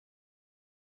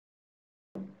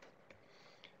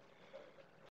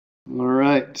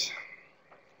right.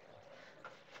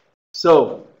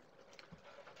 So,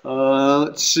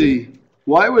 let's see.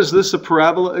 Why was this a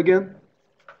parabola again?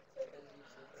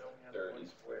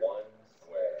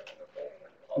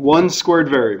 One squared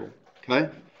variable, okay?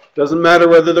 Doesn't matter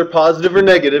whether they're positive or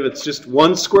negative. It's just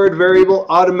one squared variable.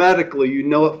 Automatically, you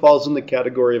know it falls in the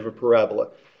category of a parabola,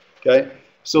 okay?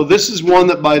 So this is one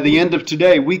that by the end of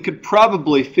today, we could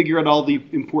probably figure out all the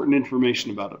important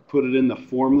information about it, put it in the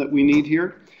form that we need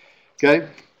here, okay?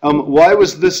 Why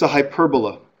was this a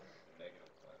hyperbola?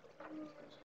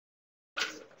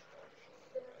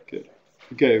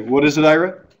 Okay, what is it,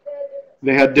 Ira?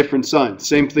 They had different signs.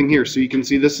 Same thing here. So you can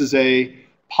see this is a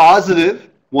positive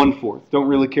 1/4. Don't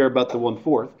really care about the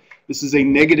 1/4. This is a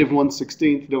negative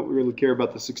 1/16. Don't really care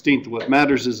about the 16th. What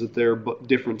matters is that they're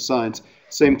different signs.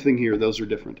 Same thing here. Those are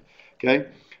different. Okay.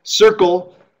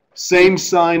 Circle, same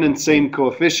sign and same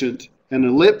coefficient. An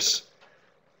ellipse,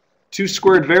 two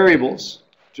squared variables,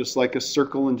 just like a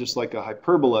circle and just like a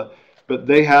hyperbola, but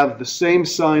they have the same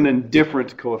sign and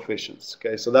different coefficients.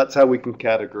 Okay, so that's how we can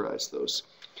categorize those.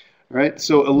 All right,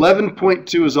 so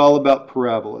 11.2 is all about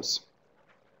parabolas.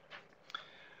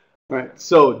 All right,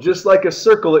 so just like a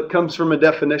circle, it comes from a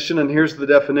definition, and here's the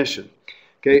definition.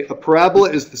 Okay, a parabola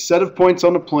is the set of points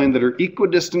on a plane that are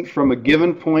equidistant from a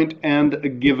given point and a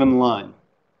given line.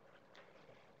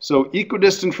 So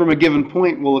equidistant from a given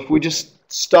point, well, if we just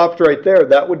stopped right there,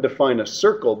 that would define a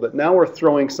circle, but now we're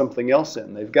throwing something else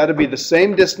in. They've got to be the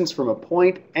same distance from a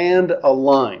point and a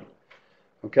line.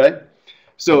 Okay?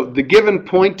 So the given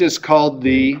point is called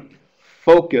the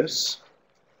focus,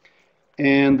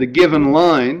 and the given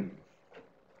line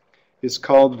is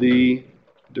called the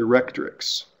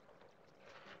directrix.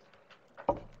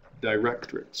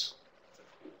 Directrix.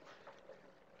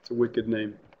 It's a wicked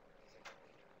name.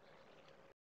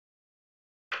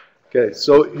 Okay,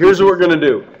 so here's what we're going to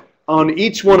do. On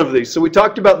each one of these, so we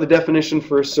talked about the definition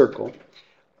for a circle.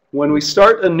 When we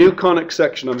start a new conic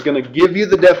section, I'm going to give you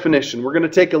the definition. We're going to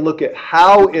take a look at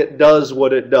how it does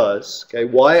what it does, okay,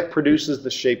 why it produces the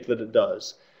shape that it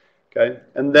does. Okay,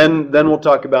 and then we'll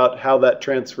talk about how that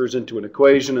transfers into an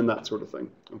equation and that sort of thing.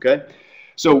 Okay,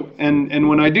 so and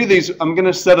when I do these, I'm going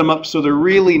to set them up so they're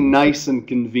really nice and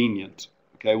convenient.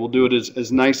 Okay, we'll do it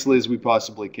as nicely as we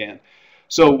possibly can.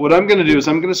 So what I'm going to do is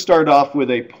I'm going to start off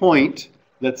with a point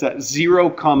that's at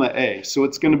 0, a. So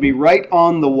it's going to be right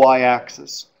on the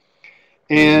y-axis.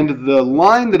 And the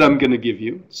line that I'm going to give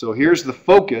you, so here's the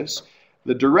focus,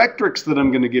 the directrix that I'm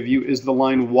going to give you is the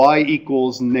line y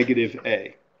equals negative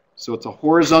a. So it's a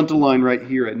horizontal line right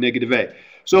here at negative a.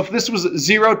 So if this was at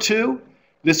 0, 2,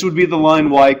 this would be the line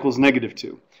y equals negative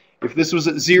 2. If this was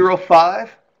at 0, 5,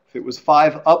 if it was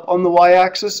 5 up on the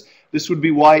y-axis, this would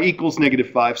be y equals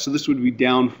negative 5, so this would be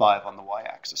down 5 on the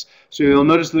y-axis. So you'll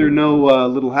notice there are no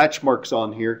little hatch marks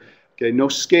on here. Okay, no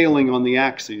scaling on the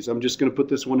axes. I'm just going to put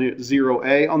this one at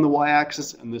 0a on the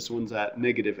y-axis, and this one's at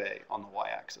negative a on the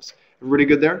y-axis. Everybody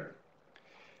good there?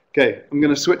 Okay, I'm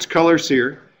going to switch colors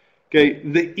here. Okay,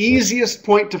 the easiest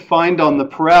point to find on the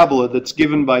parabola that's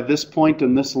given by this point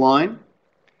and this line,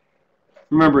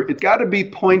 remember, it's got to be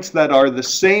points that are the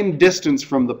same distance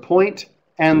from the point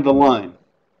and the line.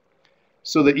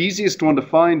 So the easiest one to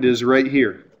find is right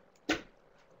here,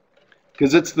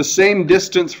 because it's the same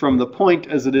distance from the point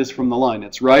as it is from the line.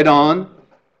 It's right on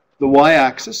the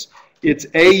y-axis. It's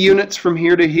a units from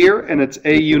here to here, and it's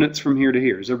a units from here to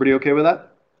here. Is everybody okay with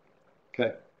that?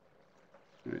 Okay.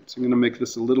 All right, so I'm going to make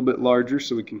this a little bit larger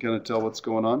so we can kind of tell what's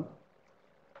going on.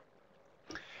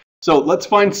 So let's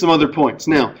find some other points.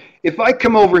 Now, if I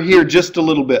come over here just a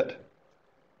little bit,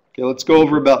 okay, let's go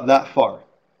over about that far.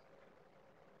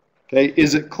 Okay,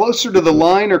 is it closer to the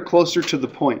line or closer to the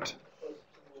point?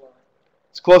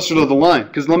 It's closer to the line,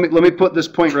 because let me put this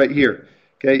point right here.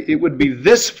 Okay, it would be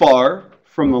this far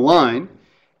from the line,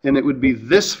 and it would be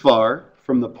this far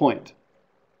from the point.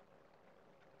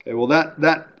 Okay, well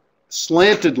that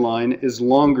slanted line is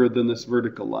longer than this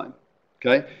vertical line.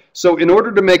 Okay, so in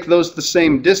order to make those the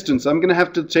same distance, I'm going to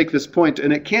have to take this point,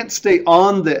 and it can't stay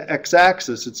on the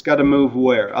x-axis. It's got to move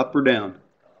where? Up or down?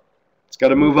 It's got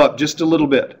to move up just a little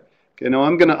bit. Okay, now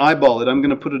I'm going to eyeball it. I'm going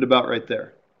to put it about right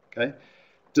there. Okay,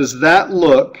 does that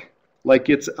look like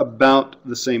it's about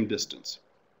the same distance?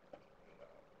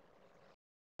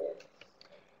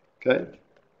 Okay,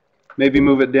 maybe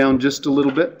move it down just a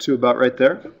little bit to about right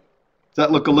there. Does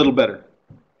that look a little better?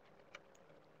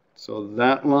 So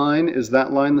that line, is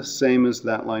that line the same as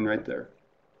that line right there?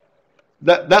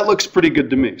 That looks pretty good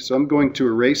to me. So I'm going to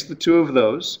erase the two of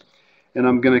those, and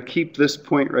I'm going to keep this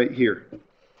point right here.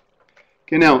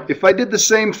 Okay, now if I did the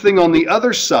same thing on the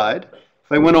other side,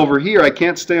 if I went over here, I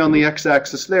can't stay on the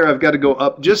x-axis there. I've got to go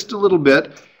up just a little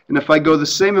bit, And if I go the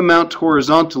same amount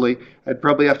horizontally, I'd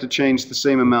probably have to change the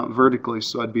same amount vertically,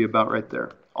 so I'd be about right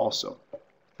there also.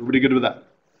 Everybody good with that?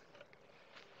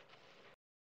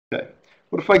 Okay.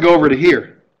 What if I go over to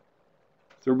here?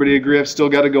 Does everybody agree I've still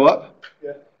got to go up?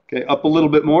 Yeah. Okay, up a little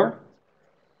bit more.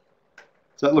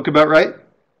 Does that look about right?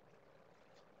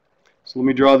 So let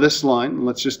me draw this line, and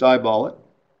let's just eyeball it.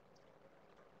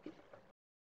 Does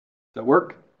that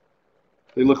work?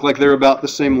 They look like they're about the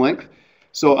same length.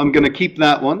 So I'm going to keep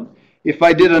that one. If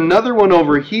I did another one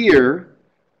over here,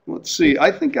 let's see, I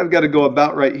think I've got to go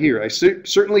about right here. I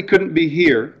certainly couldn't be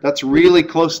here. That's really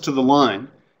close to the line,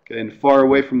 okay, and far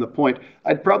away from the point.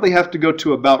 I'd probably have to go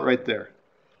to about right there.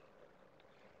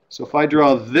 So if I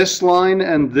draw this line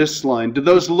and this line, do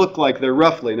those look like they're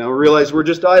roughly? Now realize we're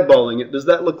just eyeballing it. Does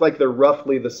that look like they're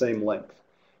roughly the same length?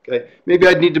 Okay, maybe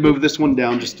I'd need to move this one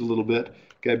down just a little bit.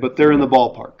 Okay, but they're in the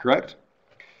ballpark, correct?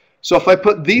 So if I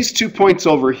put these 2 points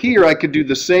over here, I could do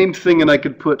the same thing and I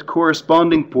could put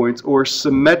corresponding points or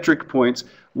symmetric points,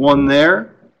 one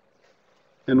there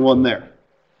and one there.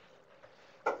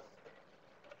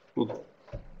 Well,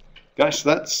 gosh,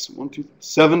 that's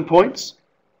 7 points.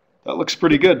 That looks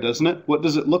pretty good, doesn't it? What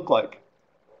does it look like?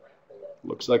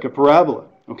 Looks like a parabola,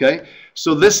 okay?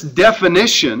 So this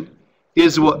definition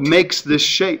is what makes this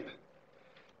shape.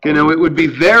 You know, it would be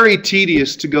very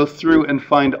tedious to go through and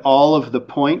find all of the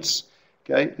points,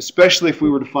 okay, especially if we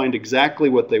were to find exactly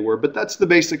what they were, but that's the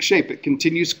basic shape. It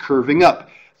continues curving up.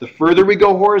 The further we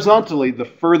go horizontally, the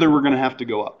further we're going to have to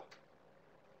go up.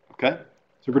 Okay?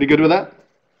 So everybody good with that?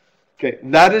 Okay,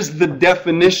 that is the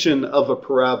definition of a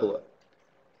parabola.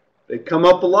 They come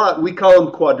up a lot. We call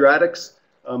them quadratics,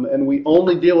 and we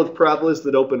only deal with parabolas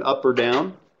that open up or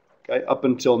down, okay, up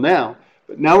until now.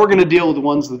 But now we're going to deal with the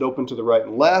ones that open to the right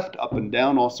and left, up and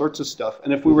down, all sorts of stuff.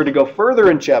 And if we were to go further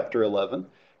in Chapter 11,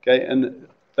 okay, and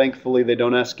thankfully they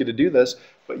don't ask you to do this,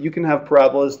 but you can have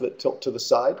parabolas that tilt to the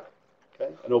side,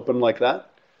 okay, and open like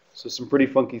that. So some pretty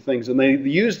funky things. And they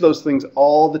use those things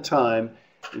all the time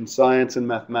in science and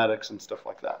mathematics and stuff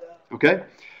like that. Okay?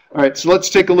 All right, so let's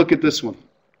take a look at this one.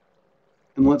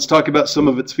 And let's talk about some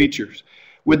of its features.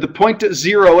 With the point at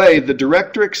 0a, the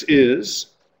directrix is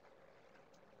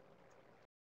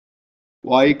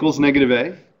y equals negative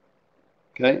a,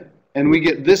 okay? And we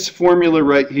get this formula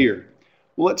right here.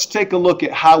 Well, let's take a look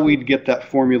at how we'd get that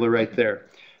formula right there.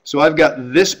 So I've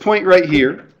got this point right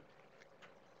here,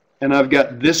 and I've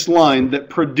got this line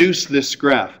that produced this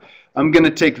graph. I'm going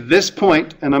to take this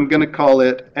point, and I'm going to call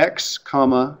it x,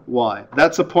 comma, y.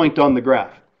 That's a point on the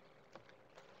graph.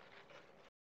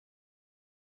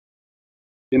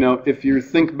 You know, if you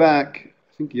think back,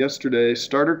 I think yesterday,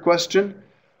 starter question,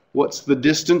 what's the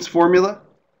distance formula?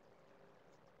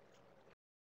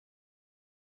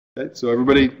 Okay, so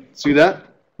everybody see that?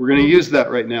 We're going to use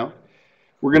that right now.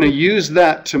 We're going to use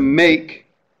that to make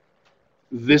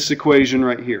this equation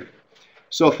right here.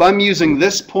 So if I'm using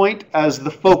this point as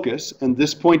the focus and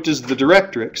this point is the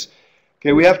directrix,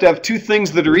 okay, we have to have two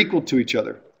things that are equal to each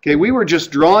other. Okay, we were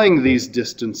just drawing these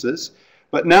distances,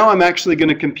 but now I'm actually going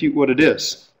to compute what it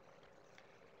is.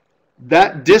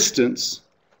 That distance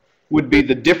would be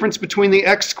the difference between the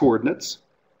x coordinates,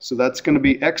 so that's going to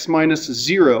be x minus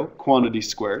 0 quantity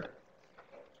squared,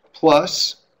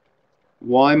 plus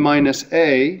y minus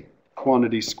a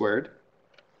quantity squared,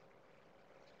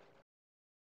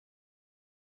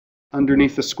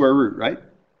 underneath the square root, right?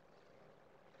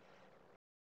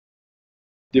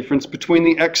 Difference between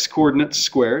the x coordinates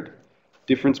squared,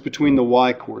 difference between the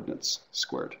y coordinates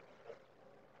squared.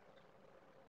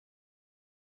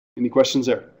 Any questions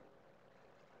there?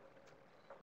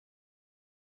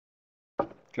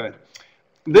 Okay.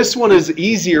 This one is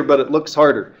easier, but it looks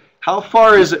harder. How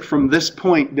far is it from this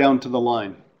point down to the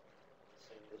line?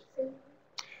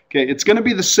 Okay, it's going to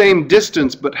be the same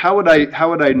distance, but how would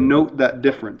I note that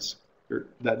difference, or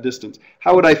that distance?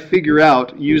 How would I figure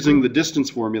out, using the distance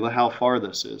formula, how far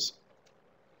this is?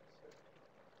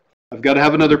 I've got to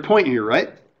have another point here,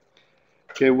 right?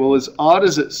 Okay, well, as odd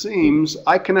as it seems,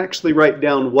 I can actually write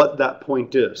down what that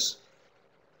point is.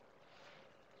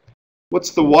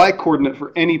 What's the y coordinate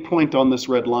for any point on this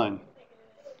red line?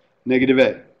 Negative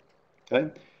a.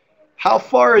 Okay. How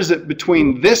far is it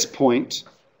between this point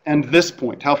and this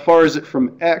point? How far is it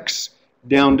from x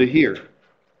down to here?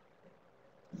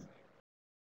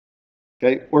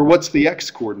 Okay, or what's the x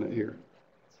coordinate here?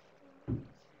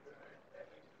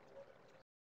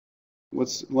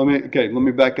 Let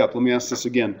me back up. Let me ask this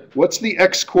again. What's the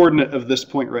x coordinate of this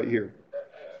point right here?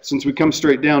 Since we come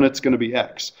straight down, it's going to be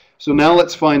x. So now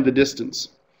let's find the distance.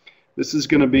 This is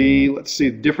going to be, let's see,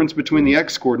 the difference between the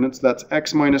x coordinates. That's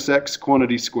x minus x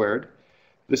quantity squared.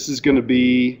 This is going to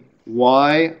be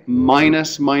y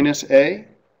minus a.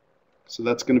 So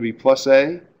that's going to be plus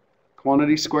a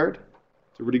quantity squared.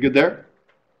 Is everybody good there?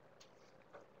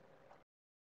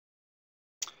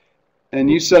 And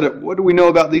you said it. What do we know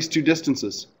about these two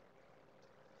distances?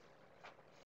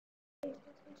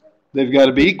 They've got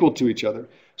to be equal to each other.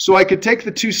 So I could take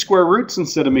the two square roots and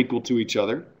set them equal to each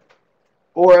other.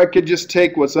 Or I could just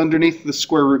take what's underneath the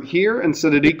square root here and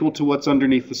set it equal to what's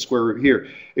underneath the square root here.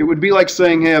 It would be like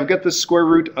saying, hey, I've got the square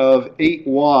root of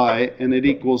 8y and it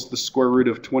equals the square root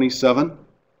of 27.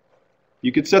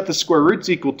 You could set the square roots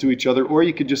equal to each other, or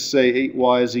you could just say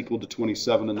 8y is equal to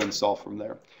 27 and then solve from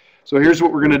there. So here's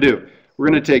what we're going to do. We're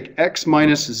going to take x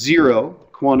minus 0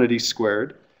 quantity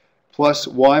squared plus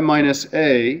y minus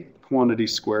a quantity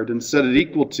squared and set it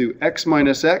equal to x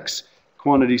minus x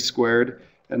quantity squared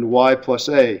and y plus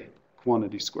a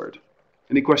quantity squared.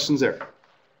 Any questions there?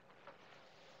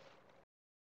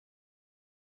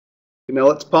 Now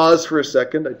let's pause for a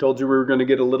second. I told you we were going to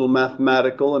get a little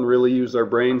mathematical and really use our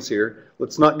brains here.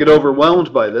 Let's not get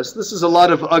overwhelmed by this. This is a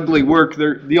lot of ugly work.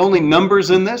 The only numbers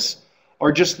in this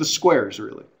are just the squares,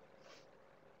 really.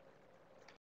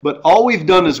 But all we've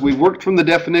done is we've worked from the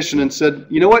definition and said,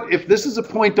 you know what, if this is a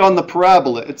point on the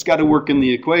parabola, it's got to work in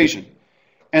the equation.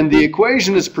 And the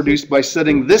equation is produced by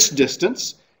setting this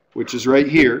distance, which is right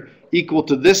here, equal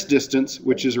to this distance,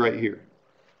 which is right here.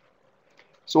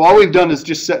 So all we've done is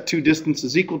just set two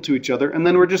distances equal to each other, and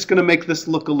then we're just going to make this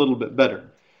look a little bit better.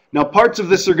 Now parts of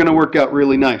this are going to work out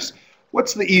really nice.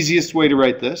 What's the easiest way to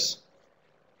write this?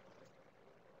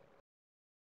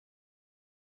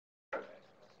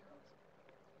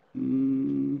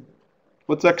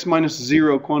 What's x minus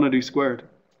 0 quantity squared?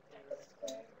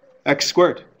 X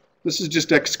squared. This is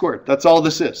just x squared. That's all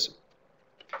this is.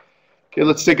 Okay,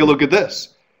 let's take a look at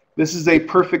this. This is a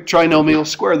perfect trinomial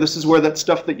square. This is where that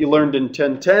stuff that you learned in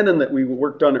 1010 and that we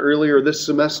worked on earlier this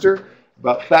semester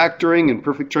about factoring and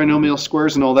perfect trinomial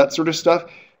squares and all that sort of stuff.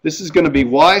 This is going to be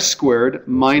y squared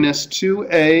minus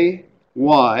 2ay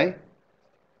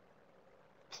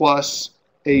plus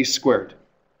a squared.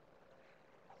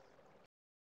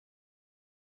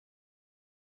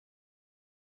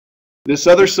 This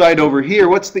other side over here,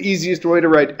 what's the easiest way to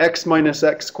write x minus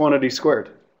x quantity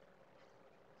squared?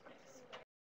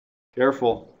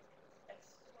 Careful.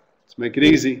 Let's make it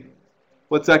easy.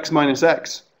 What's x minus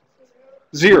x?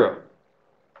 0.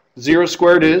 0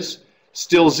 squared is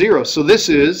still 0. So this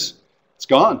is, it's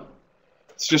gone.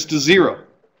 It's just a 0.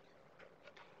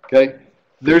 Okay?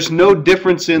 There's no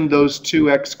difference in those two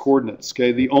x coordinates.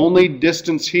 Okay? The only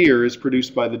distance here is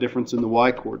produced by the difference in the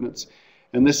y coordinates.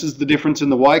 And this is the difference in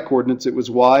the y coordinates. It was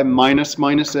y minus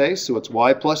a, so it's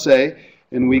y plus a.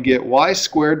 And we get y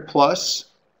squared plus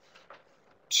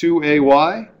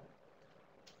 2ay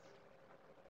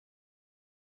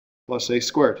plus a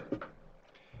squared.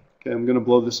 Okay, I'm going to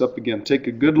blow this up again. Take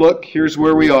a good look. Here's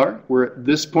where we are. We're at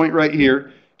this point right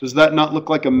here. Does that not look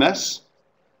like a mess?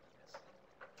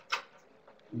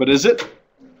 But is it?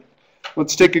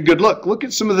 Let's take a good look. Look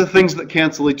at some of the things that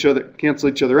cancel each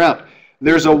other out.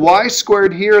 There's a y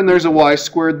squared here and there's a y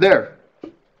squared there.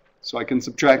 So I can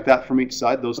subtract that from each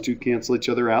side. Those two cancel each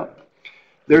other out.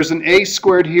 There's an a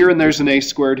squared here and there's an a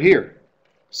squared here.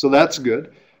 So that's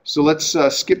good. So let's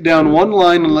skip down one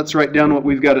line and let's write down what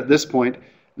we've got at this point.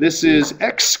 This is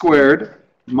x squared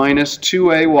minus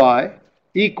 2ay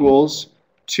equals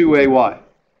 2ay.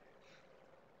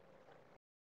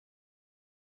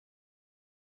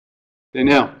 Okay,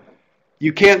 now,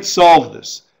 you can't solve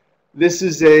this. This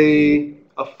is a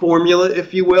formula,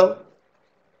 if you will.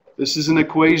 This is an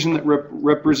equation that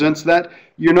represents that.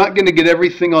 You're not going to get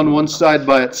everything on one side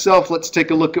by itself. Let's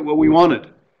take a look at what we wanted.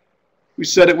 We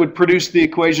said it would produce the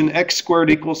equation x squared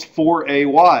equals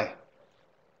 4ay.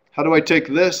 How do I take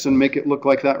this and make it look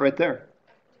like that right there?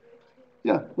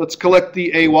 Yeah, let's collect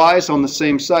the ay's on the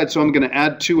same side. So I'm going to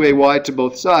add 2ay to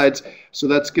both sides. So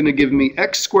that's going to give me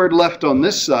x squared left on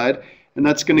this side. And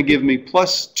that's going to give me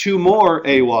plus 2 more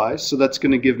ay's. So that's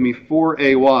going to give me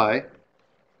 4ay.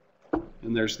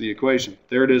 And there's the equation.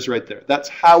 There it is right there. That's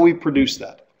how we produce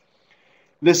that.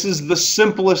 This is the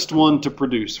simplest one to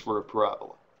produce for a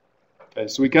parabola. Okay,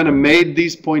 so we kind of made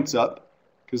these points up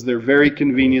because they're very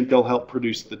convenient. They'll help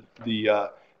produce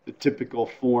the typical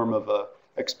form of a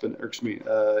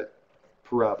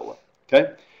parabola.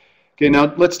 Okay? Okay,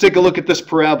 now let's take a look at this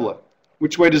parabola.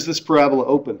 Which way does this parabola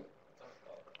open?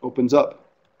 Opens up.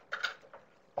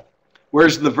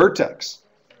 Where's the vertex?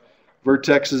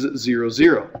 Vertex is at 0,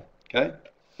 0. Okay?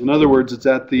 In other words, it's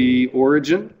at the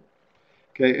origin.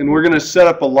 Okay, and we're going to set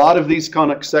up a lot of these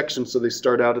conic sections so they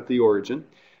start out at the origin.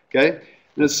 Okay?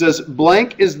 And it says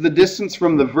blank is the distance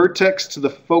from the vertex to the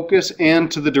focus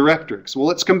and to the directrix. Well,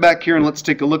 let's come back here and let's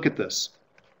take a look at this.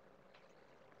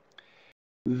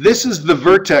 This is the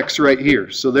vertex right here.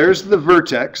 So there's the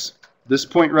vertex, this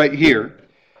point right here.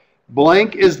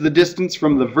 Blank is the distance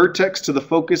from the vertex to the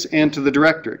focus and to the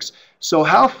directrix. So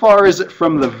how far is it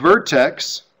from the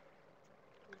vertex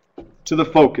to the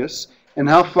focus, and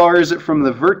how far is it from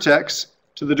the vertex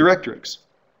to the directrix?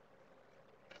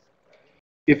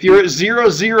 If you're at 0,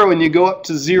 0 and you go up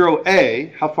to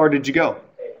 0a, how far did you go?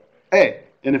 A.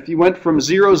 And if you went from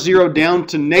 0, 0 down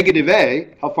to negative a,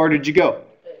 how far did you go?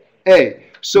 A.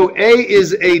 So a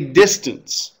is a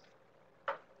distance.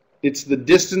 It's the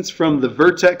distance from the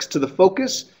vertex to the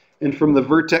focus and from the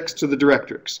vertex to the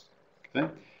directrix.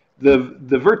 Okay?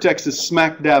 The vertex is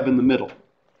smack dab in the middle.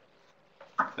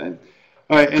 Okay?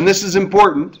 All right, and this is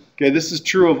important. Okay, this is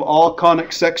true of all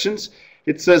conic sections.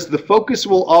 It says the focus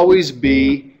will always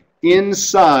be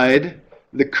inside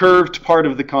the curved part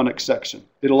of the conic section.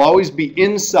 It'll always be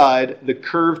inside the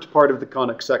curved part of the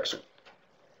conic section.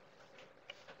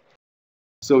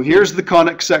 So here's the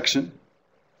conic section.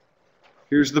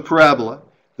 Here's the parabola.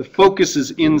 The focus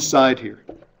is inside here.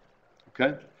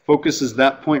 Okay? Focus is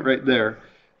that point right there,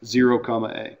 0, comma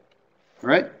a. All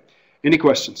right? Any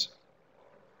questions?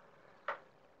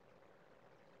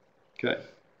 Okay.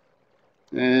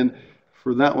 And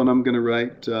for that one, I'm going to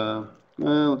write,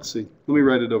 let's see. Let me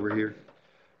write it over here.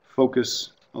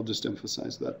 Focus, I'll just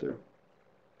emphasize that there.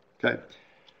 Okay.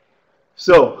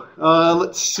 So,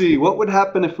 let's see. What would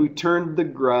happen if we turned the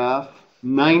graph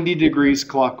 90 degrees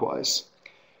clockwise?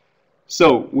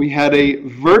 So, we had a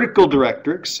vertical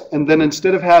directrix, and then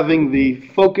instead of having the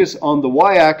focus on the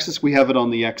y-axis, we have it on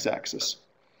the x-axis.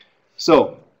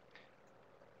 So,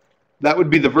 that would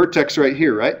be the vertex right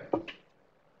here, right?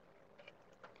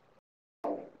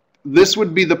 This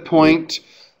would be the point,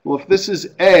 well, if this is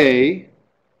A,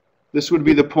 this would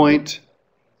be the point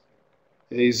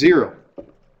A0.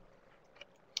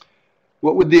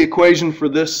 What would the equation for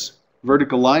this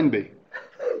vertical line be?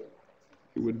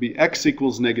 It would be x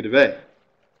equals negative a.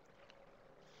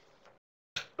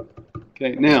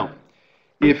 Okay, now,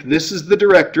 if this is the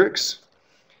directrix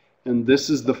and this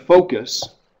is the focus,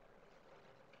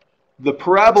 the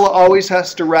parabola always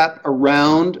has to wrap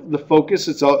around the focus.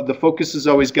 The focus has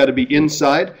always got to be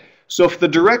inside. So if the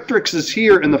directrix is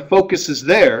here and the focus is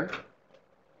there,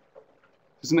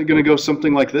 isn't it going to go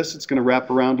something like this? It's going to wrap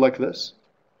around like this.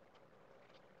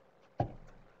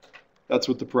 That's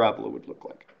what the parabola would look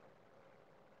like.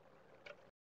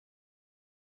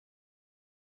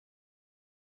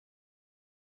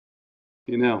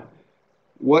 You know,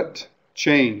 what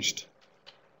changed?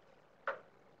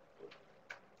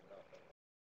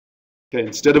 Okay,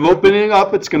 instead of opening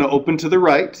up, it's going to open to the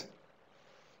right.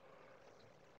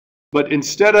 But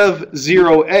instead of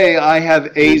 0a, I have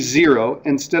a0.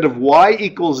 Instead of y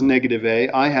equals negative a,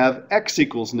 I have x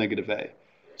equals negative a.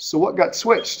 So what got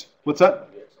switched? What's that?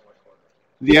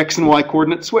 The x and y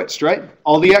coordinate switched, right?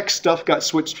 All the x stuff got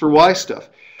switched for y stuff.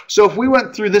 So if we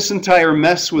went through this entire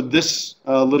mess with this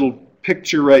little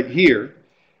picture right here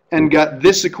and got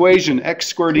this equation, x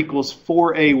squared equals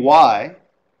 4ay,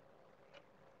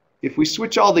 if we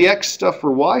switch all the x stuff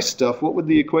for y stuff, what would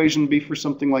the equation be for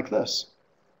something like this?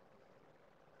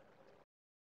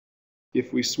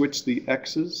 If we switch the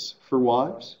x's for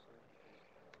y's,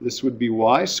 this would be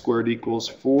y squared equals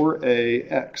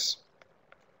 4ax.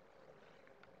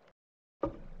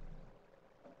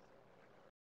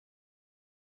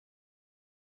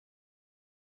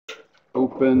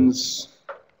 Opens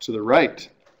to the right.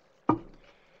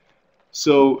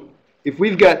 So if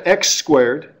we've got x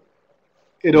squared,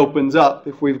 it opens up.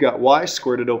 If we've got y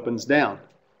squared, it opens down.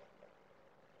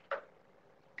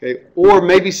 Okay, or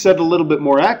maybe said a little bit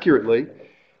more accurately,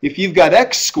 if you've got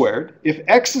x squared, if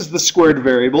x is the squared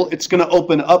variable, it's going to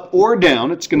open up or down.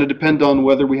 It's going to depend on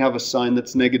whether we have a sign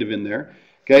that's negative in there.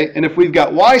 Okay, and if we've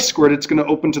got y squared, it's going to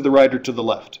open to the right or to the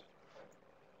left.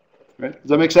 Right? Does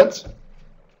that make sense?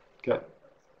 Okay.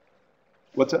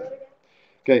 What's that?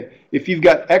 Okay, if you've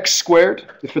got x squared,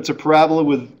 if it's a parabola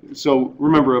with, so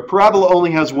remember, a parabola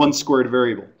only has one squared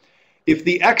variable. If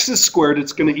the x is squared,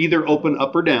 it's going to either open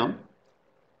up or down.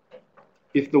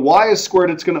 If the y is squared,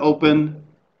 it's going to open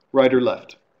right or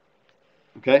left.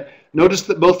 Okay, notice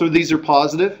that both of these are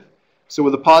positive. So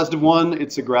with a positive one,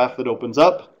 it's a graph that opens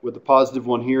up. With the positive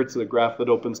one here, it's a graph that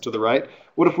opens to the right.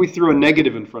 What if we threw a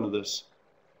negative in front of this?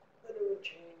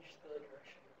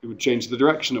 It would change the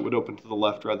direction. It would open to the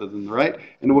left rather than the right.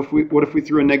 And what if we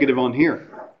threw a negative on here?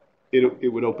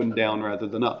 It would open down rather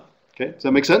than up. Okay, does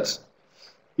that make sense?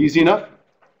 Easy enough?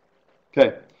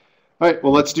 Okay. All right,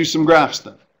 well, let's do some graphs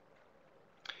then.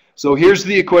 So here's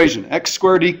the equation. X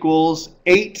squared equals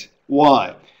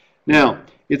 8y. Now,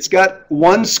 it's got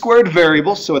one squared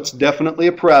variable, so it's definitely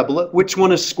a parabola. Which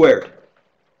one is squared?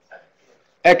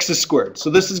 X is squared.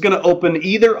 So this is going to open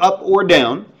either up or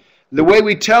down. The way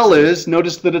we tell is,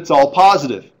 notice that it's all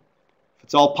positive. If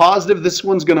it's all positive, this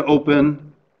one's going to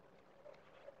open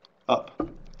up.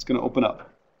 It's going to open up.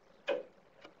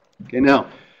 Okay, now,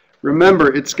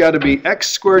 remember, it's got to be x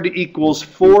squared equals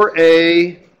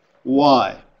 4ay.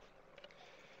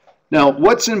 Now,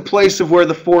 what's in place of where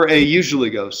the 4a usually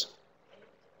goes?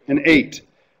 An 8.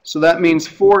 So that means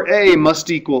 4a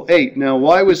must equal 8. Now,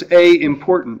 why was a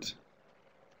important?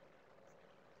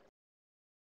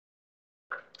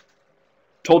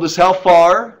 Told us how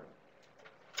far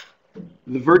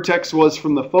the vertex was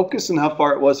from the focus and how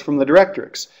far it was from the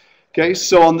directrix. Okay,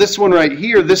 so on this one right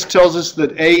here, this tells us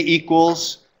that a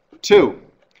equals 2.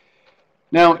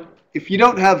 Now, if you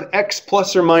don't have x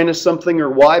plus or minus something or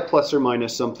y plus or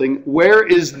minus something, where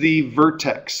is the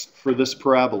vertex for this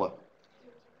parabola?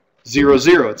 0,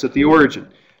 0. It's at the origin.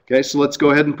 Okay, so let's go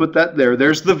ahead and put that there.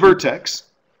 There's the vertex.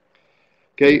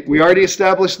 Okay, we already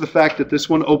established the fact that this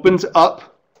one opens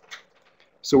up.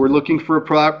 So we're looking for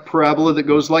a parabola that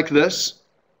goes like this.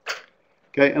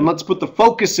 Okay, and let's put the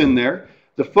focus in there.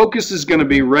 The focus is going to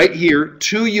be right here,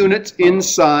 2 units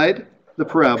inside the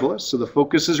parabola. So the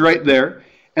focus is right there.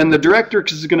 And the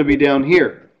directrix is going to be down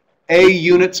here, a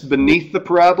units beneath the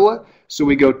parabola. So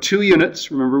we go 2 units.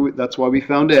 Remember, that's why we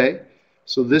found a.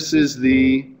 So this is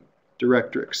the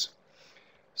directrix.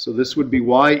 So this would be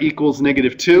y equals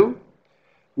 -2.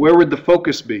 Where would the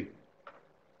focus be?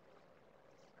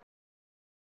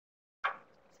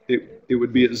 It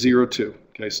would be at 0, 2.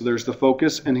 Okay, so there's the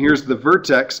focus. And here's the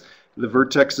vertex. The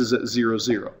vertex is at 0,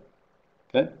 0.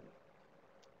 Okay?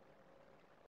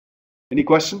 Any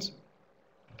questions?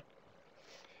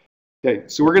 Okay,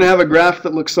 so we're going to have a graph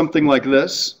that looks something like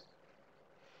this.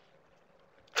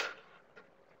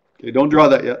 Okay, don't draw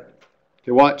that yet. Okay,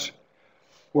 watch.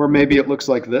 Or maybe it looks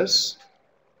like this.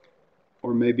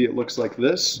 Or maybe it looks like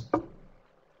this.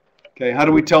 Okay, how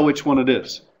do we tell which one it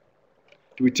is?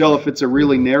 Do we tell if it's a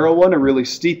really narrow one, a really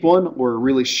steep one, or a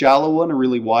really shallow one, a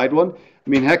really wide one? I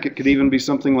mean, heck, it could even be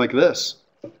something like this.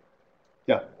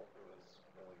 Yeah.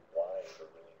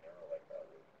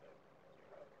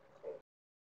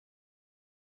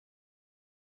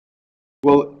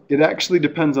 Well, it actually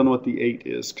depends on what the 8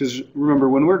 is. Because remember,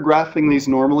 when we're graphing these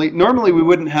normally we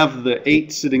wouldn't have the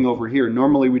 8 sitting over here.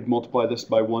 Normally we'd multiply this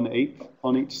by 1/8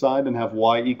 on each side and have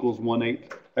y equals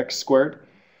 1/8 x squared.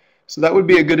 So that would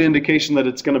be a good indication that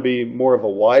it's going to be more of a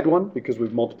wide one because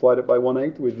we've multiplied it by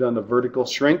 1/8. We've done a vertical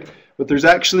shrink. But there's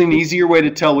actually an easier way to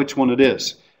tell which one it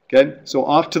is. Okay, so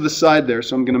off to the side there,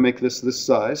 so I'm going to make this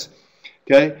size,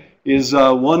 okay, is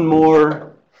one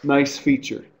more nice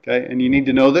feature. Okay, and you need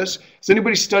to know this. Has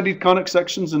anybody studied conic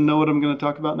sections and know what I'm going to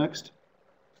talk about next?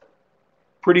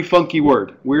 Pretty funky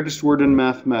word. Weirdest word in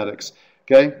mathematics.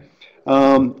 Okay,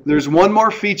 there's one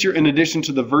more feature in addition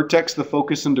to the vertex, the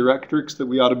focus, and directrix that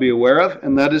we ought to be aware of,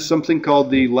 and that is something called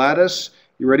the lattice.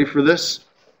 You ready for this?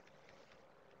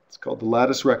 It's called the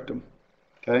lattice rectum.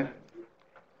 Okay.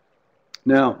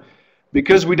 Now,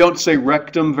 because we don't say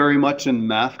rectum very much in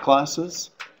math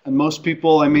classes, and most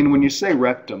people, I mean, when you say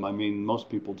rectum, I mean, most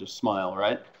people just smile,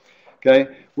 right? Okay,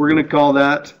 we're going to call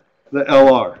that the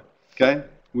LR. Okay,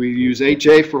 we use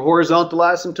HA for horizontal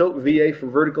asymptote, VA for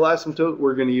vertical asymptote.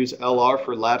 We're going to use LR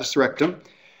for lattice rectum.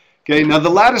 Okay, now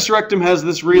the lattice rectum has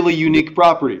this really unique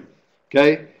property.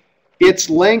 Okay, its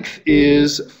length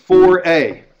is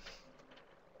 4A.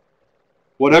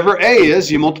 Whatever A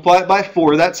is, you multiply it by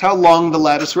 4. That's how long the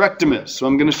lattice rectum is. So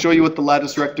I'm going to show you what the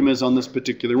lattice rectum is on this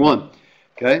particular one.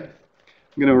 Okay,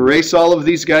 I'm going to erase all of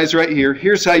these guys right here.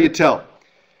 Here's how you tell.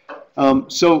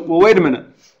 Well, wait a minute.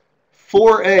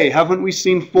 4A, haven't we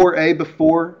seen 4A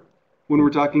before when we're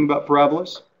talking about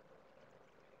parabolas?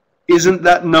 Isn't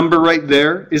that number right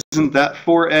there? Isn't that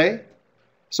 4A?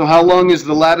 So how long is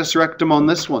the lattice rectum on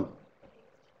this one?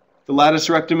 The lattice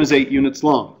rectum is 8 units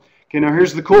long. Okay, now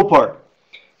here's the cool part.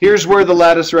 Here's where the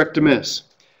lattice rectum is.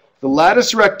 The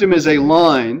lattice rectum is a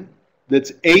line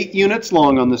that's 8 units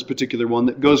long on this particular one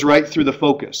that goes right through the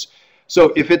focus.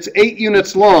 So if it's 8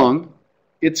 units long,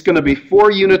 it's going to be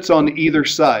 4 units on either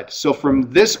side. So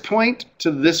from this point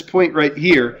to this point right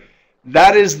here,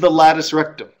 that is the lattice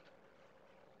rectum.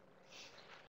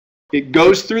 It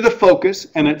goes through the focus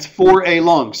and it's 4A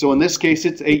long. So in this case,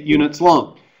 it's 8 units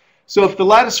long. So if the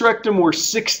lattice rectum were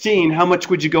 16, how much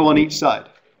would you go on each side?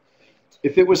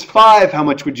 If it was 5, how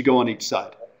much would you go on each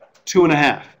side?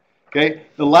 2.5. Okay,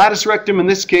 the lattice rectum in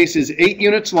this case is 8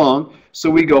 units long, so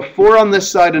we go 4 on this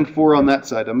side and 4 on that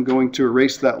side. I'm going to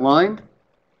erase that line.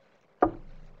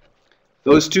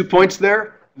 Those 2 points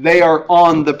there, they are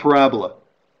on the parabola.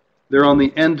 They're on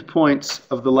the end points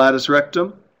of the latus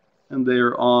rectum, and they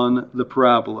are on the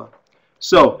parabola.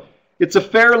 So it's a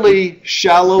fairly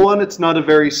shallow one. It's not a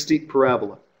very steep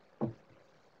parabola.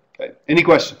 Okay. Any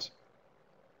questions?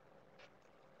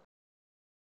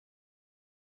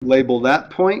 Label that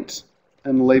point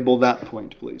and label that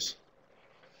point, please.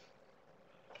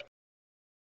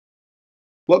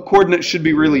 What coordinate should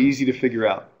be really easy to figure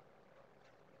out?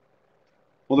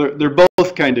 Well, they're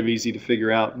both kind of easy to figure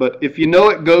out, but if you know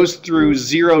it goes through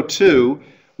 0, 2,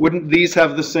 wouldn't these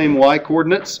have the same y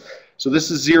coordinates? So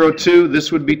this is 0, 2,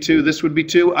 this would be 2, this would be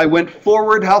 2. I went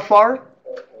forward how far?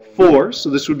 4, so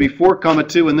this would be 4,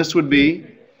 2, and this would be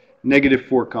negative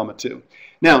 4, 2.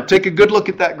 Now, take a good look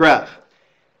at that graph.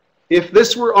 If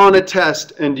this were on a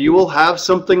test, and you will have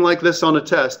something like this on a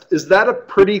test, is that a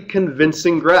pretty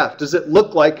convincing graph? Does it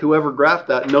look like whoever graphed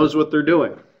that knows what they're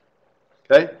doing?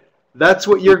 Okay? That's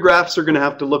what your graphs are going to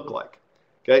have to look like.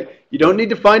 Okay? You don't need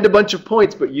to find a bunch of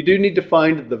points, but you do need to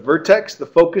find the vertex, the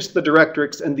focus, the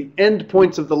directrix, and the end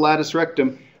points of the latus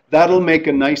rectum. That'll make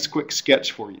a nice quick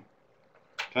sketch for you.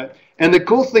 Okay? And the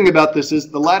cool thing about this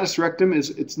is the latus rectum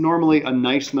it's normally a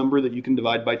nice number that you can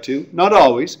divide by 2. Not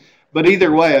always, but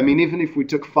either way, I mean, even if we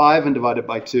took 5 and divided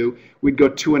by 2, we'd go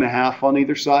 2.5 on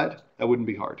either side. That wouldn't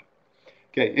be hard.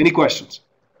 Okay, any questions?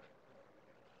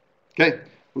 Okay,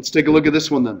 let's take a look at this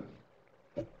one then.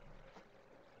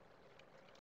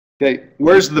 Okay,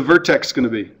 where's the vertex going to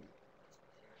be?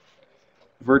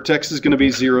 Vertex is going to be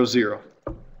 0, 0.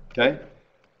 Okay?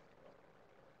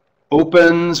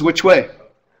 Opens which way?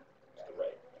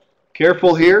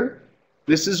 Careful here.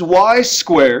 This is y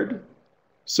squared.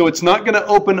 So it's not going to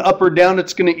open up or down.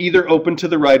 It's going to either open to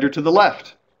the right or to the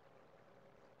left.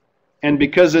 And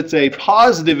because it's a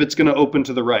positive, it's going to open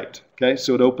to the right. Okay?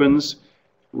 So it opens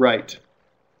right.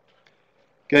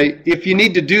 Okay? If you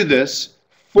need to do this,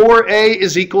 4a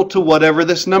is equal to whatever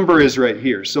this number is right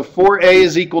here. So 4a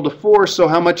is equal to 4, so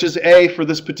how much is a for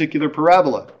this particular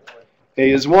parabola?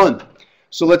 A is 1.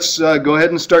 So let's go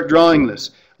ahead and start drawing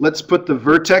this. Let's put the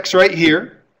vertex right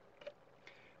here.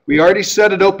 We already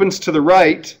said it opens to the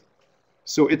right,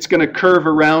 so it's going to curve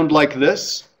around like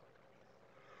this.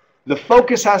 The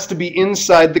focus has to be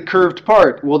inside the curved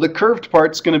part. Well, the curved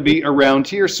part's going to be around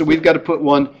here, so we've got to put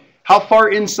one. How far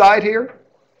inside here?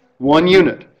 1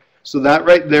 unit. So that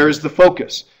right there is the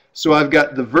focus. So I've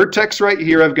got the vertex right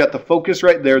here. I've got the focus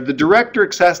right there. The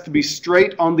directrix has to be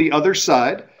straight on the other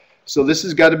side. So this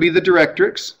has got to be the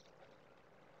directrix.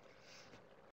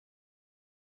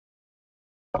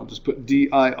 I'll just put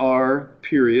dir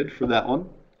period for that one.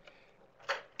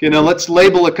 Okay, now let's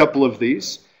label a couple of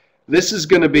these. This is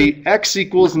going to be x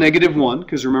equals -1,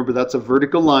 because remember that's a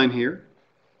vertical line here.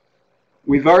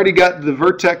 We've already got the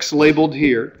vertex labeled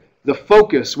here. The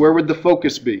focus, where would the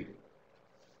focus be?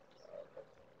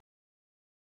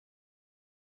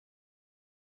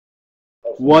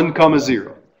 One comma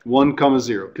 0,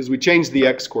 because we changed the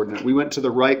x coordinate. We went to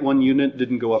the right 1 unit,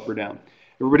 didn't go up or down.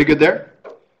 Everybody good there?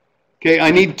 Okay,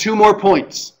 I need 2 more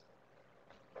points.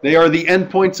 They are the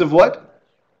endpoints of what?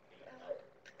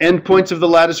 Endpoints of the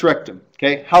latus rectum.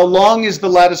 Okay, how long is the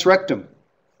latus rectum?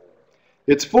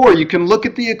 It's 4. You can look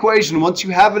at the equation. Once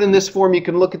you have it in this form, you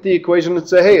can look at the equation and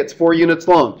say, hey, it's 4 units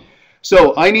long.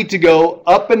 So I need to go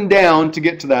up and down to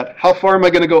get to that. How far am I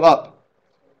going to go up?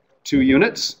 2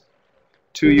 units.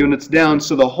 2 units down.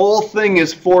 So the whole thing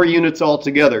is 4 units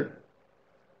altogether.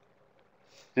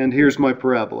 And here's my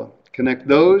parabola. Connect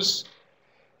those.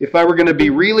 If I were going to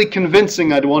be really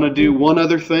convincing, I'd want to do one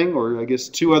other thing, or I guess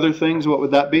 2 other things. What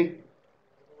would that be?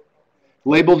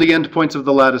 Label the endpoints of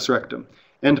the latus rectum.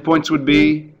 Endpoints would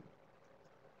be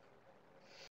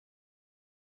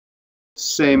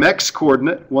same x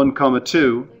coordinate, 1,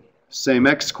 2, same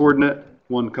x coordinate,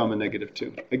 1,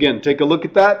 -2. Again, take a look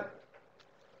at that.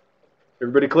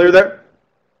 Everybody clear there?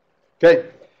 Okay.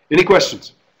 Any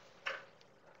questions?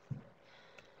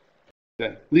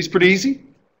 Okay. These pretty easy?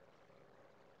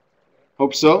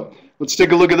 Hope so. Let's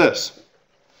take a look at this.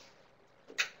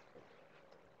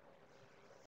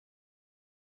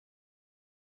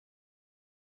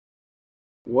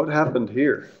 What happened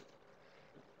here?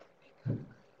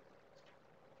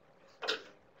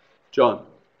 John?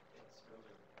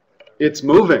 It's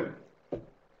moving.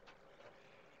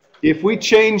 If we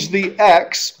change the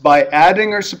x by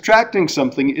adding or subtracting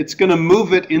something, it's going to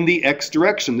move it in the x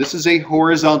direction. This is a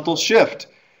horizontal shift.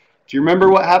 Do you remember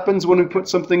what happens when we put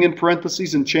something in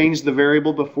parentheses and change the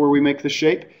variable before we make the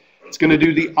shape? It's going to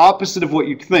do the opposite of what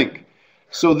you'd think.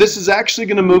 So this is actually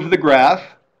going to move the graph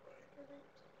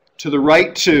to the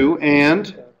right 2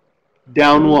 and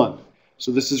down 1.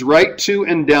 So this is right 2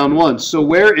 and down 1. So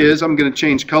where is, I'm going to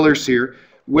change colors here,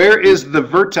 where is the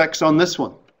vertex on this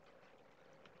one?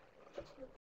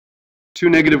 2,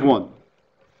 -1.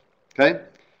 Okay?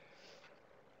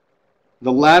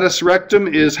 The lattice rectum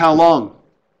is how long?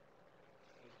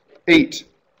 8.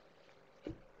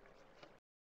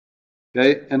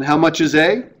 Okay, and how much is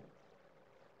A?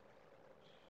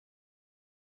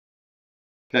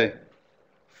 Okay,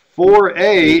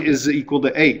 4A is equal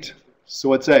to 8. So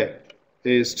what's A?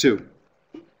 A is 2.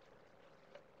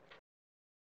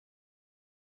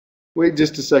 Wait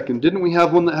just a second. Didn't we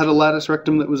have one that had a lattice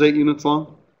rectum that was 8 units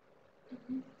long?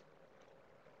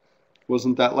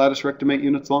 Wasn't that lattice rectum 8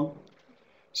 units long?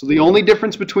 So the only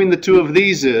difference between the two of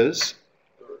these is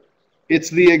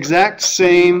it's the exact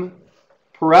same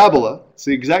parabola. It's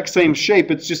the exact same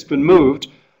shape. It's just been moved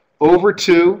over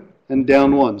 2 and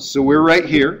down 1. So we're right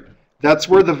here. That's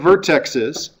where the vertex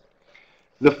is.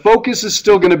 The focus is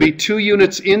still going to be 2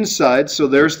 units inside, so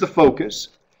there's the focus.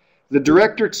 The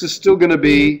directrix is still going to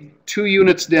be 2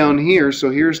 units down here,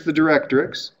 so here's the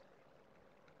directrix.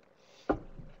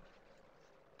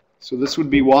 So this would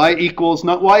be y equals,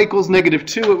 not y equals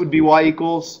 -2, it would be y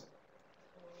equals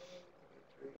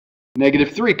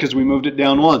 -3 because we moved it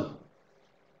down 1.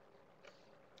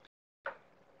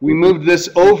 We moved this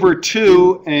over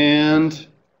 2 and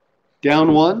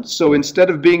down 1. So instead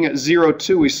of being at 0,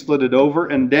 2, we split it over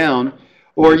and down.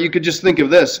 Or you could just think of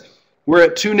this. We're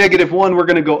at 2, -1. We're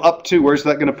going to go up 2. Where's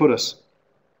that going to put us?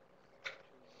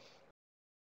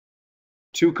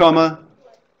 2,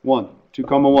 1. 2,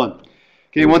 1.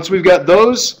 Okay, once we've got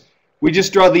those, we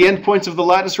just draw the endpoints of the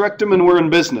lattice rectum and we're in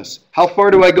business. How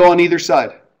far do I go on either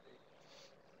side?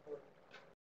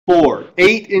 4.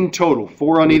 8 in total.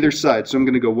 4 on either side. So I'm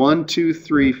going to go 1, 2,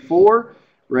 3, 4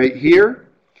 right here.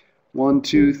 1,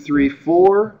 2, 3,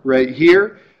 4 right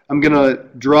here. I'm going to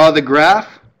draw the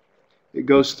graph. It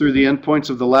goes through the endpoints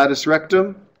of the lattice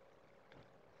rectum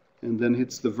and then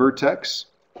hits the vertex.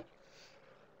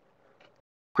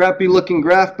 Crappy looking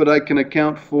graph, but I can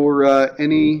account for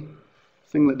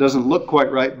anything that doesn't look quite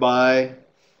right by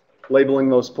labeling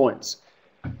those points.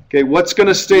 Okay, what's going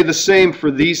to stay the same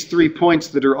for these 3 points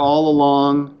that are all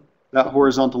along that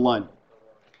horizontal line?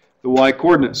 The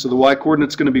y-coordinate. So the y-coordinate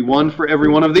is going to be 1 for every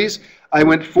one of these. I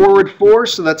went forward 4,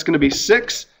 so that's going to be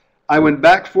 6. I went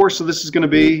back 4, so this is going to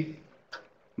be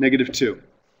 -2.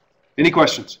 Any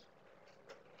questions?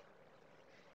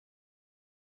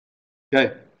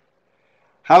 Okay.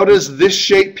 How does this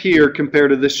shape here compare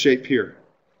to this shape here?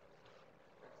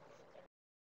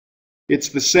 It's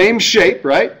the same shape,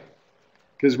 right?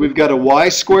 Because we've got a y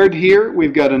squared here,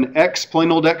 we've got an x,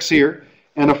 plain old x here,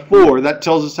 and a 4. That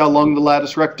tells us how long the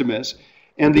lattice rectum is.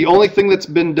 And the only thing that's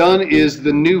been done is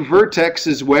the new vertex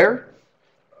is where?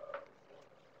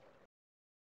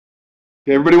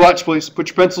 Okay, everybody watch, please. Put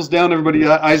your pencils down, everybody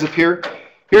eyes up here.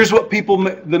 Here's what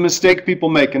the mistake people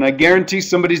make, and I guarantee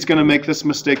somebody's going to make this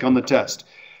mistake on the test.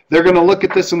 They're going to look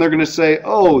at this and they're going to say,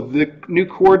 oh, the new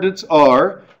coordinates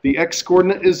are, the x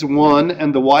coordinate is 1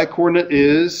 and the y coordinate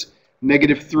is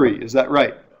 -3. Is that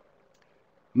right?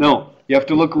 No. You have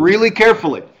to look really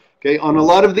carefully. Okay, on a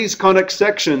lot of these conic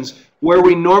sections, where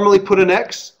we normally put an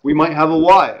x, we might have a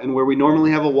y, and where we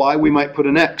normally have a y, we might put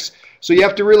an x. So you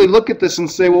have to really look at this and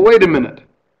say, well, wait a minute.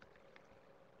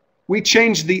 We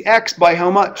changed the x by how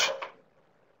much?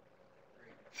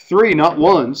 3, not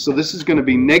 1. So this is going to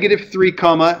be -3,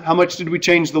 comma, how much did we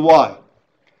change the y?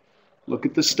 Look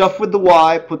at the stuff with the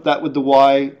y, put that with the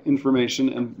y information,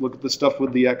 and look at the stuff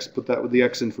with the x, put that with the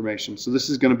x information. So this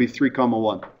is going to be 3,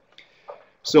 1.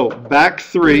 So back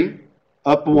 3,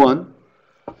 up 1.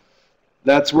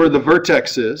 That's where the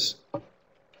vertex is.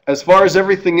 As far as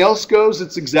everything else goes,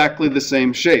 it's exactly the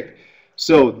same shape.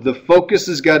 So the focus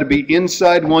has got to be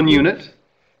inside 1 unit.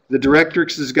 The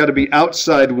directrix has got to be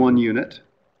outside 1 unit.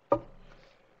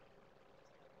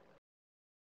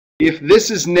 If this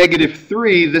is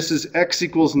 -3, this is x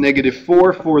equals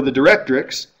 -4 for the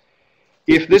directrix.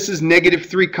 If this is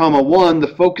 -3, 1,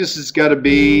 the focus has got to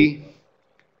be,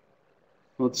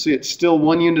 let's see, it's still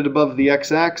 1 unit above the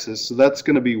x-axis, so that's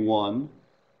going to be 1.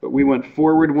 But we went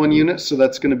forward 1 unit, so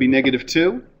that's going to be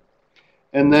 -2.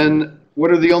 And then,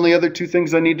 what are the only other 2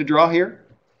 things I need to draw here?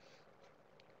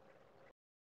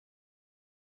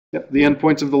 Yep, the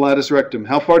endpoints of the lattice rectum.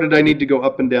 How far did I need to go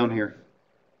up and down here?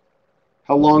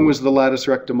 How long was the lattice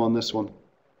rectum on this one?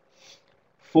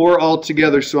 4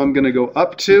 altogether, so I'm going to go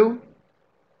up 2,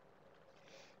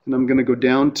 and I'm going to go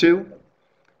down 2.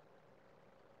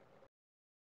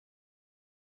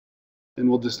 And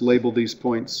we'll just label these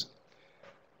points.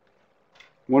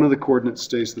 One of the coordinates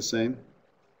stays the same.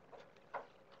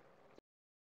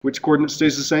 Which coordinate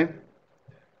stays the same?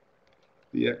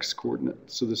 the x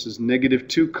coordinate. So this is negative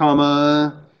 2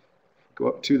 comma, go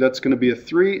up 2, that's going to be a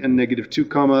 3, and negative 2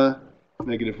 comma,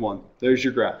 negative 1. There's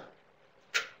your graph.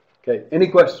 Okay, any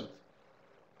questions?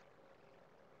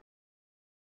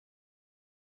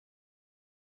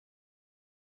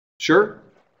 Sure?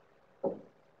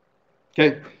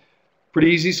 Okay,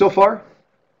 pretty easy so far?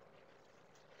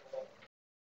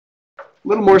 A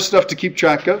little more stuff to keep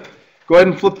track of. Go ahead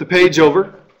and flip the page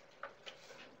over.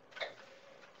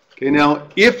 Okay, now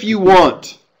if you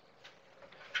want,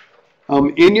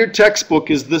 in your textbook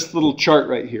is this little chart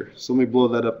right here. So let me blow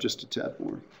that up just a tad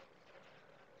more.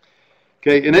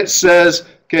 Okay, and it says,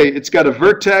 okay, it's got a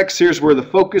vertex, here's where the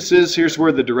focus is, here's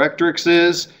where the directrix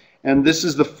is, and this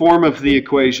is the form of the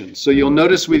equation. So you'll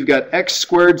notice we've got x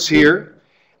squareds here,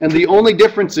 and the only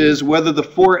difference is whether the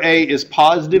 4a is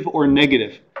positive or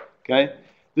negative. Okay,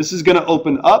 this is going to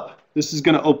open up, this is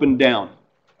going to open down.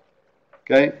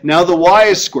 Okay, now the y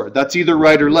is squared, that's either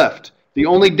right or left. The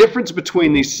only difference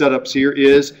between these setups here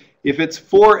is if it's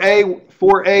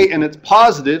 4a and it's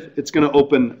positive, it's going to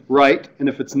open right, and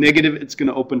if it's negative, it's going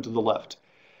to open to the left.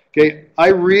 Okay,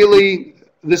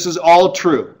 this is all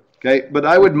true, okay, but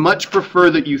I would much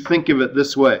prefer that you think of it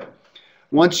this way.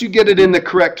 Once you get it in the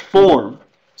correct form,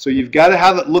 so you've got to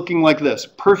have it looking like this.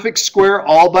 Perfect square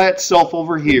all by itself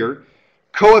over here,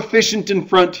 coefficient in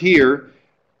front here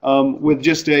with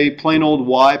just a plain old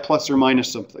y plus or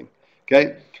minus something.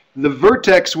 Okay, the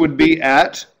vertex would be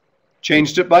at,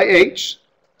 changed it by h,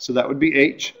 so that would be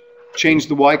h. Change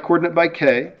the y coordinate by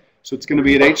k, so it's going to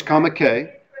be at h comma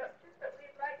k.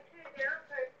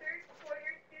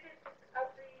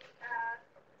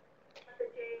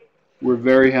 We're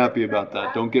very happy about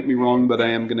that. Don't get me wrong, but I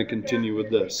am going to continue with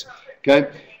this.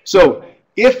 Okay, so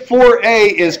if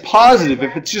 4a is positive,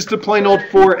 if it's just a plain old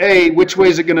 4a, which way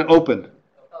is it going to open?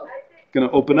 It's going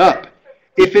to open up.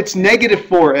 If it's negative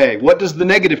 4a, what does the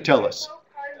negative tell us?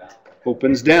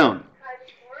 Opens down.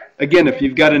 Again, if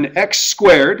you've got an x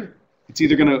squared, it's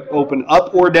either going to open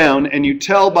up or down, and you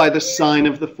tell by the sign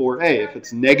of the 4a. If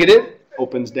it's negative,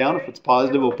 opens down. If it's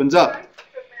positive, opens up.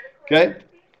 Okay?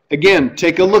 Again,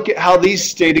 take a look at how these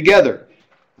stay together.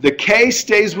 The k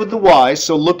stays with the y,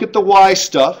 so look at the y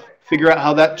stuff, figure out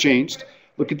how that changed.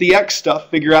 Look at the x stuff,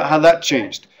 figure out how that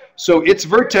changed. So its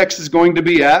vertex is going to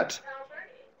be at,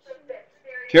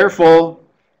 careful,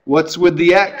 what's with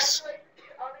the x?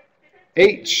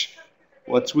 H.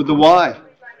 What's with the y?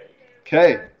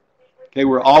 K. Okay,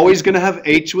 we're always going to have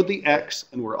h with the x,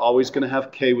 and we're always going to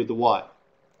have k with the y.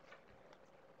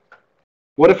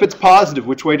 What if it's positive?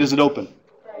 Which way does it open?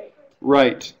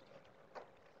 Right.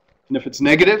 And if it's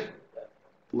negative?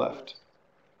 Left.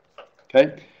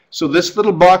 Okay? So this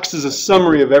little box is a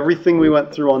summary of everything we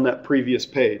went through on that previous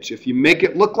page. If you make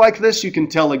it look like this, you can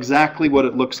tell exactly what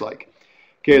it looks like.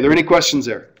 Okay, are there any questions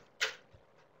there?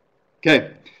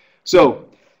 Okay, so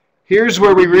here's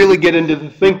where we really get into the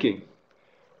thinking.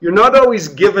 You're not always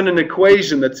given an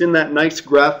equation that's in that nice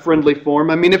graph-friendly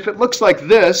form. I mean, if it looks like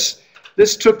this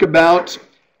took about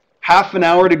half an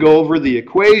hour to go over the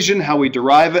equation, how we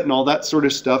derive it, and all that sort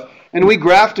of stuff. And we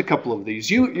graphed a couple of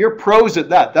these. You're pros at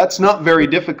that. That's not very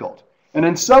difficult. And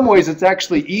in some ways, it's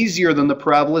actually easier than the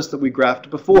parabolas that we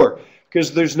graphed before,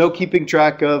 because there's no keeping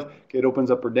track of, okay, it opens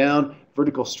up or down,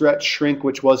 vertical stretch, shrink,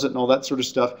 which was it, and all that sort of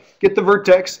stuff. Get the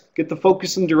vertex, get the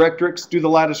focus and directrix, do the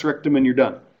latus rectum, and you're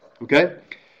done. Okay?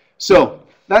 So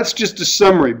that's just a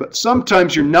summary, but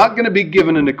sometimes you're not going to be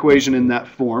given an equation in that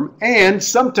form, and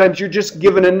sometimes you're just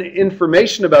given an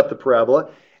information about the parabola,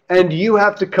 and you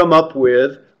have to come up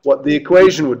with what the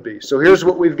equation would be. So here's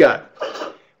what we've got.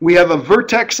 We have a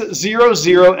vertex at 0,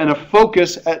 0, and a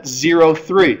focus at 0,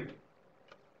 3.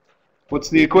 What's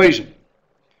the equation?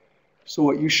 So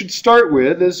what you should start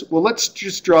with is, well, let's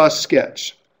just draw a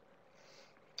sketch.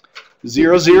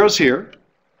 0, 0 is here.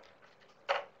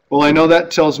 Well, I know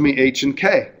that tells me h and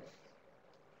k.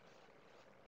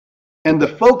 And the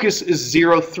focus is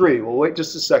 0, 3. Well, wait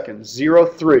just a second. 0,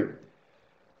 3.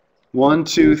 1,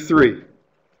 2, 3.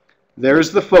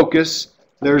 There's the focus.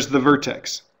 There's the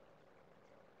vertex.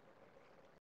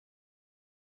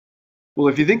 Well,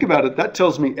 if you think about it, that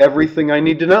tells me everything I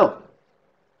need to know.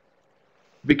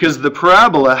 Because the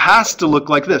parabola has to look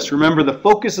like this. Remember, the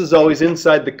focus is always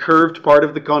inside the curved part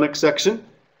of the conic section.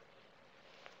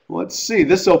 Let's see,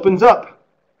 this opens up.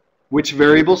 Which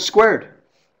variable is squared?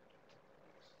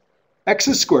 X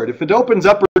is squared. If it opens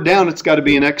up or down, it's got to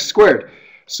be an x squared.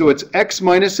 So it's x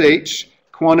minus h,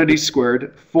 quantity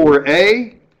squared,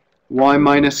 4a, y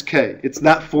minus k. It's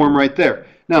that form right there.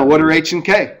 Now, what are h and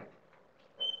k?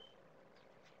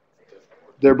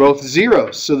 They're both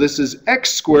zeros. So this is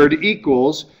x squared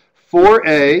equals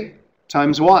 4a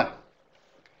times y.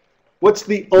 What's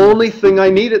the only thing I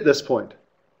need at this point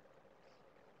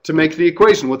to make the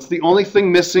equation? What's the only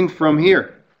thing missing from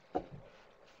here?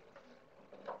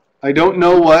 I don't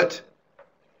know what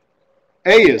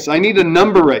A is. I need a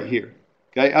number right here.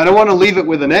 Okay? I don't want to leave it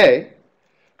with an A,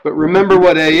 but remember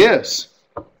what A is.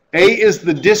 A is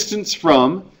the distance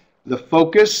from the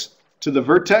focus to the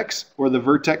vertex or the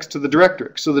vertex to the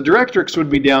directrix. So the directrix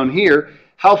would be down here.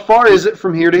 How far is it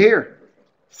from here to here?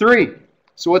 3.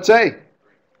 So what's A?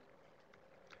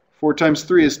 4 times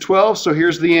 3 is 12, so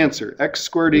here's the answer. X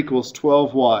squared equals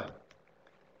 12y.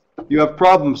 You have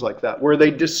problems like that where they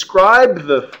describe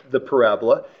the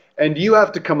parabola and you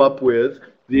have to come up with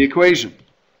the equation.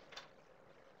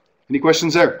 Any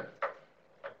questions there?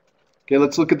 Okay,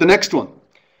 let's look at the next one.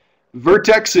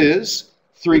 Vertex is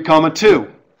 3,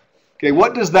 2. Okay,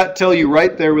 what does that tell you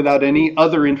right there without any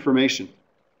other information?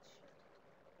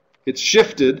 It's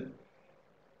shifted.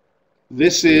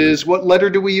 This is, what letter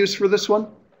do we use for this one?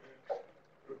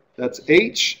 That's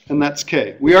H and that's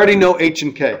K. We already know H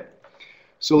and K.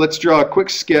 So let's draw a quick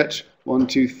sketch. 1,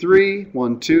 2, 3,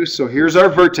 1, 2. So here's our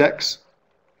vertex.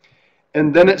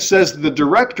 And then it says the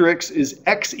directrix is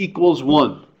x equals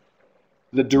 1.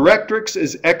 The directrix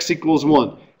is x equals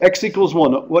 1. X equals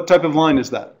 1. What type of line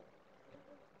is that?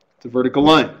 It's a vertical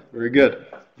line. Very good.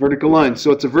 Vertical line.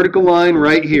 So it's a vertical line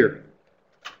right here.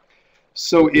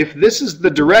 So if this is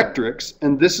the directrix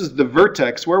and this is the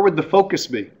vertex, where would the focus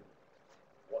be?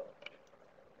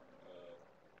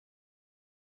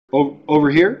 Over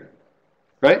here,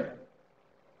 right?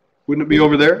 Wouldn't it be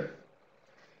over there?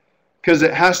 Because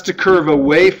it has to curve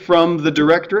away from the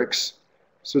directrix.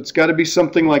 So it's got to be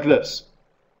something like this.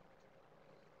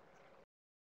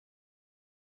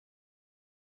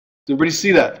 Does everybody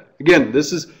see that? Again,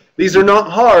 these are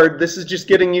not hard. This is just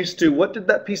getting used to, what did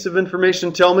that piece of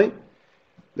information tell me?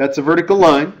 That's a vertical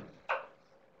line.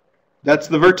 That's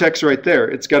the vertex right there.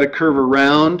 It's got to curve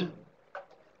around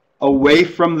away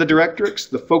from the directrix.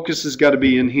 The focus has got to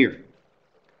be in here.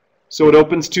 So it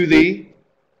opens to the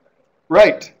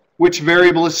right. Which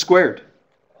variable is squared?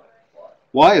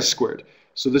 Y is squared.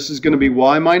 So this is going to be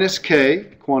y minus k,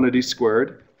 quantity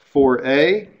squared,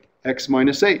 4a, x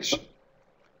minus h.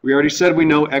 We already said we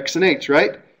know x and h,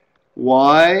 right?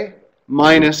 Y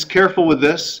minus, careful with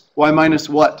this, y minus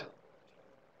what?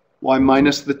 Y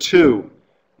minus the 2.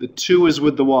 The 2 is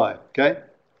with the y, okay?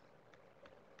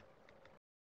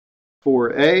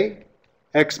 4a,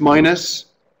 x minus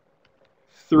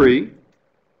 3.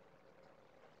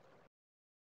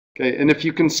 Okay, and if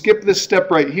you can skip this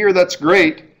step right here, that's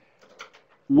great.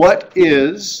 What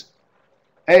is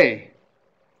a?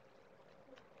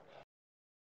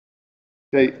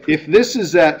 Okay, if this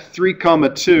is at 3,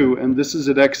 2 and this is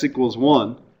at x equals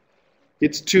 1,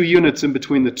 it's 2 units in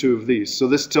between the two of these. So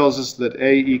this tells us that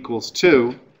a equals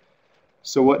 2.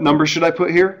 So what number should I put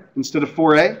here instead of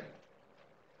 4a?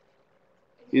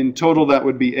 In total, that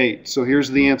would be 8. So here's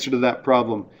the answer to that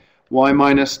problem. Y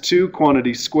minus 2,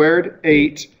 quantity squared,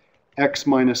 8, x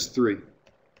minus 3.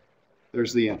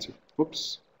 There's the answer.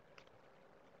 Whoops.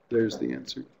 There's the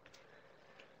answer.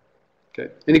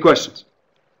 Okay, any questions?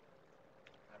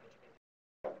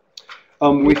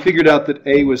 We figured out that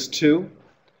a was 2,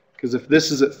 because if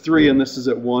this is at 3 and this is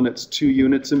at 1, it's 2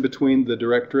 units in between the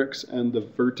directrix and the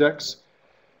vertex.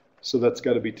 So that's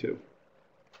got to be 2.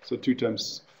 So 2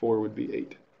 times 4 would be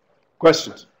 8.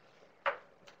 Questions?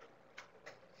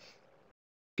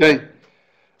 Okay.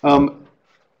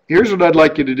 Here's what I'd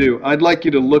like you to do. I'd like you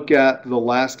to look at the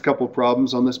last couple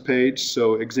problems on this page,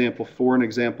 so example 4 and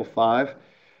example 5.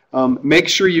 Make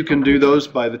sure you can do those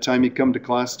by the time you come to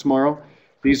class tomorrow.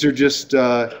 These are just,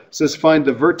 says find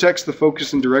the vertex, the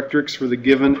focus, and directrix for the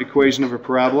given equation of a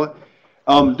parabola.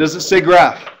 Does it say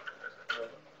graph?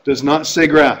 Does not say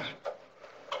graph.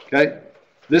 Okay?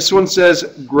 This one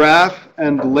says graph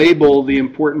and label the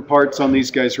important parts on these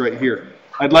guys right here.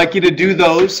 I'd like you to do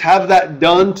those. Have that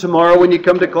done tomorrow when you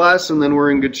come to class, and then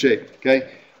we're in good shape.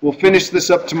 Okay? We'll finish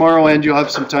this up tomorrow, and you'll have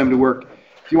some time to work.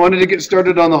 If you wanted to get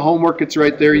started on the homework, it's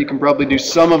right there. You can probably do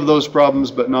some of those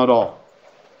problems, but not all.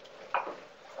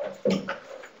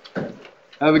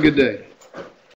 Have a good day.